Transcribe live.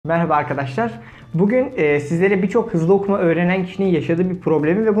Merhaba arkadaşlar. Bugün sizlere birçok hızlı okuma öğrenen kişinin yaşadığı bir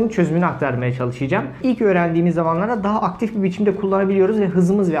problemi ve bunun çözümünü aktarmaya çalışacağım. İlk öğrendiğimiz zamanlarda daha aktif bir biçimde kullanabiliyoruz ve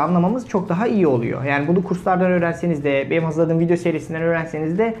hızımız ve anlamamız çok daha iyi oluyor. Yani bunu kurslardan öğrenseniz de, benim hazırladığım video serisinden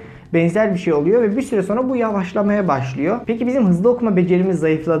öğrenseniz de benzer bir şey oluyor ve bir süre sonra bu yavaşlamaya başlıyor. Peki bizim hızlı okuma becerimiz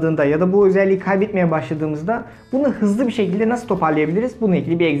zayıfladığında ya da bu özelliği kaybetmeye başladığımızda bunu hızlı bir şekilde nasıl toparlayabiliriz? Bununla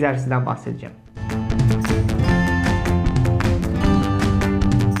ilgili bir egzersizden bahsedeceğim.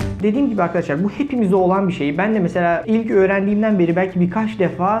 Dediğim gibi arkadaşlar bu hepimizde olan bir şey. Ben de mesela ilk öğrendiğimden beri belki birkaç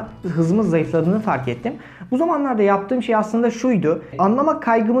defa hızımız zayıfladığını fark ettim. Bu zamanlarda yaptığım şey aslında şuydu. Anlama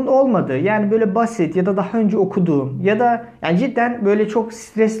kaygımın olmadığı, yani böyle basit ya da daha önce okuduğum ya da yani cidden böyle çok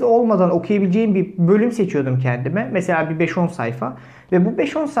stresli olmadan okuyabileceğim bir bölüm seçiyordum kendime. Mesela bir 5-10 sayfa ve bu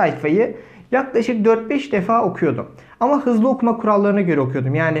 5-10 sayfayı yaklaşık 4-5 defa okuyordum. Ama hızlı okuma kurallarına göre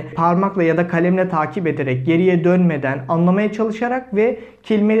okuyordum. Yani parmakla ya da kalemle takip ederek, geriye dönmeden, anlamaya çalışarak ve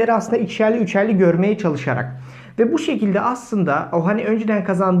kelimeleri aslında ikişerli üçerli görmeye çalışarak. Ve bu şekilde aslında o hani önceden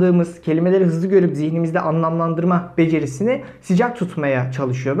kazandığımız kelimeleri hızlı görüp zihnimizde anlamlandırma becerisini sıcak tutmaya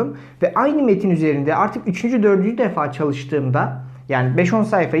çalışıyordum. Ve aynı metin üzerinde artık 3. 4. defa çalıştığımda yani 5-10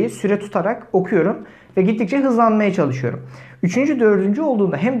 sayfayı süre tutarak okuyorum ve gittikçe hızlanmaya çalışıyorum. 3. 4.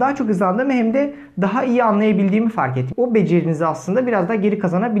 olduğunda hem daha çok hızlandığımı hem de daha iyi anlayabildiğimi fark ettim. O becerinizi aslında biraz daha geri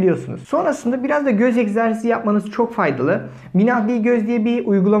kazanabiliyorsunuz. Sonrasında biraz da göz egzersizi yapmanız çok faydalı. Minahli Göz diye bir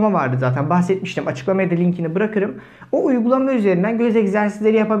uygulama vardı zaten, bahsetmiştim. Açıklamaya da linkini bırakırım. O uygulama üzerinden göz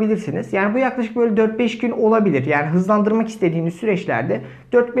egzersizleri yapabilirsiniz. Yani bu yaklaşık böyle 4-5 gün olabilir. Yani hızlandırmak istediğiniz süreçlerde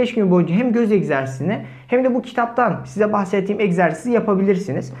 4-5 gün boyunca hem göz egzersizini hem de bu kitaptan size bahsettiğim egzersizi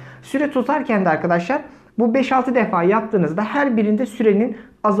yapabilirsiniz. Süre tutarken de arkadaşlar bu 5-6 defa yaptığınızda her birinde sürenin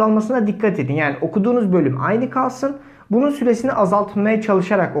azalmasına dikkat edin. Yani okuduğunuz bölüm aynı kalsın. Bunun süresini azaltmaya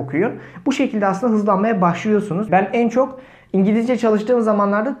çalışarak okuyun. Bu şekilde aslında hızlanmaya başlıyorsunuz. Ben en çok İngilizce çalıştığım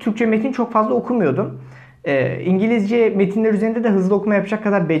zamanlarda Türkçe metin çok fazla okumuyordum. İngilizce metinler üzerinde de hızlı okuma yapacak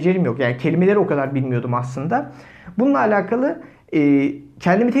kadar becerim yok. Yani kelimeleri o kadar bilmiyordum aslında. Bununla alakalı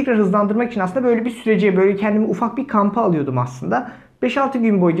kendimi tekrar hızlandırmak için aslında böyle bir sürece, böyle kendimi ufak bir kampa alıyordum aslında. 5-6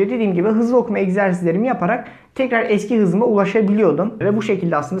 gün boyunca dediğim gibi hızlı okuma egzersizlerimi yaparak tekrar eski hızıma ulaşabiliyordum. Ve bu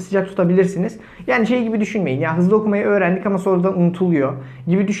şekilde aslında sıcak tutabilirsiniz. Yani şey gibi düşünmeyin ya, hızlı okumayı öğrendik ama sonradan unutuluyor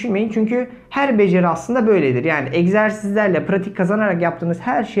gibi düşünmeyin. Çünkü her beceri aslında böyledir. Yani egzersizlerle pratik kazanarak yaptığınız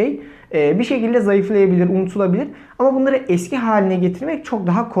her şey bir şekilde zayıflayabilir, unutulabilir. Ama bunları eski haline getirmek çok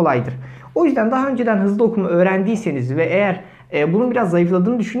daha kolaydır. O yüzden daha önceden hızlı okuma öğrendiyseniz ve eğer bunun biraz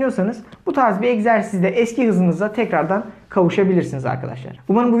zayıfladığını düşünüyorsanız bu tarz bir egzersizde eski hızınıza tekrardan kavuşabilirsiniz arkadaşlar.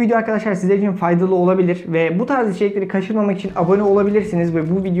 Umarım bu video arkadaşlar sizler için faydalı olabilir ve bu tarz içerikleri kaçırmamak için abone olabilirsiniz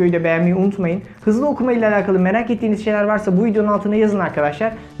ve bu videoyu da beğenmeyi unutmayın. Hızlı okuma ile alakalı merak ettiğiniz şeyler varsa bu videonun altına yazın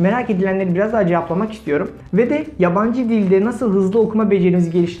arkadaşlar. Merak edilenleri biraz daha cevaplamak istiyorum. Ve de yabancı dilde nasıl hızlı okuma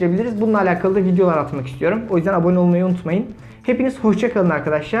becerinizi geliştirebiliriz bununla alakalı da videolar atmak istiyorum. O yüzden abone olmayı unutmayın. Hepiniz hoşça kalın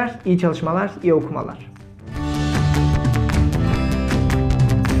arkadaşlar. İyi çalışmalar, iyi okumalar.